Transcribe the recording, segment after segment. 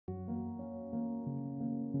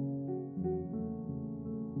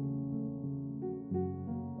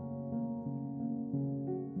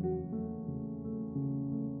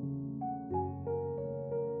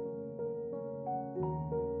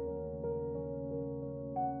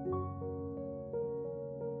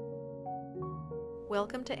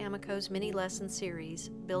Welcome to AMACO's mini lesson series,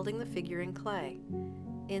 Building the Figure in Clay.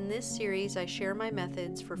 In this series, I share my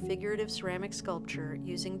methods for figurative ceramic sculpture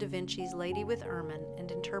using daVinci's Lady with Ermine and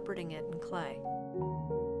interpreting it in clay.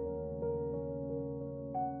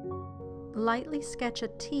 Lightly sketch a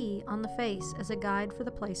T on the face as a guide for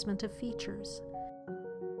the placement of features.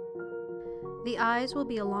 The eyes will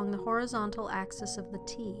be along the horizontal axis of the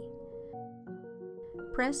T.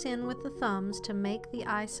 Press in with the thumbs to make the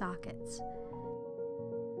eye sockets.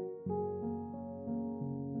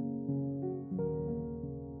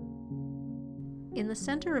 In the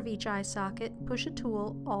center of each eye socket, push a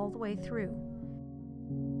tool all the way through.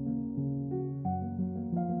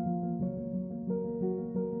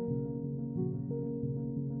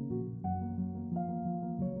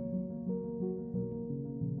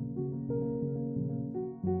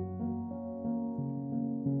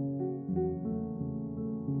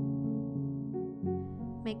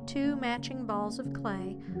 Make two matching balls of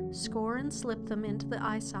clay, score and slip them into the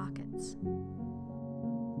eye sockets.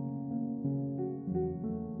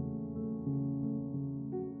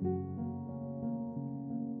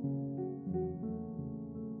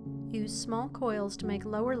 Use small coils to make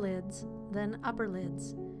lower lids, then upper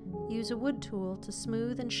lids. Use a wood tool to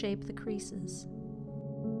smooth and shape the creases.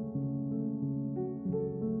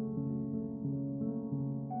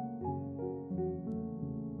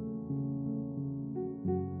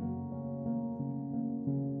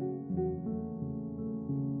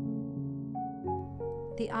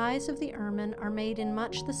 The eyes of the ermine are made in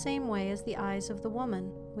much the same way as the eyes of the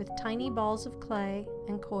woman, with tiny balls of clay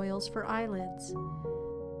and coils for eyelids.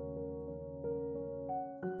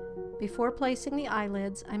 Before placing the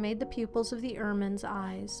eyelids, I made the pupils of the ermine's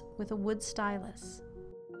eyes with a wood stylus.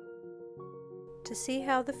 To see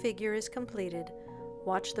how the figure is completed,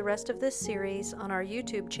 watch the rest of this series on our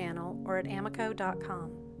YouTube channel or at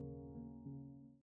AMACO.com.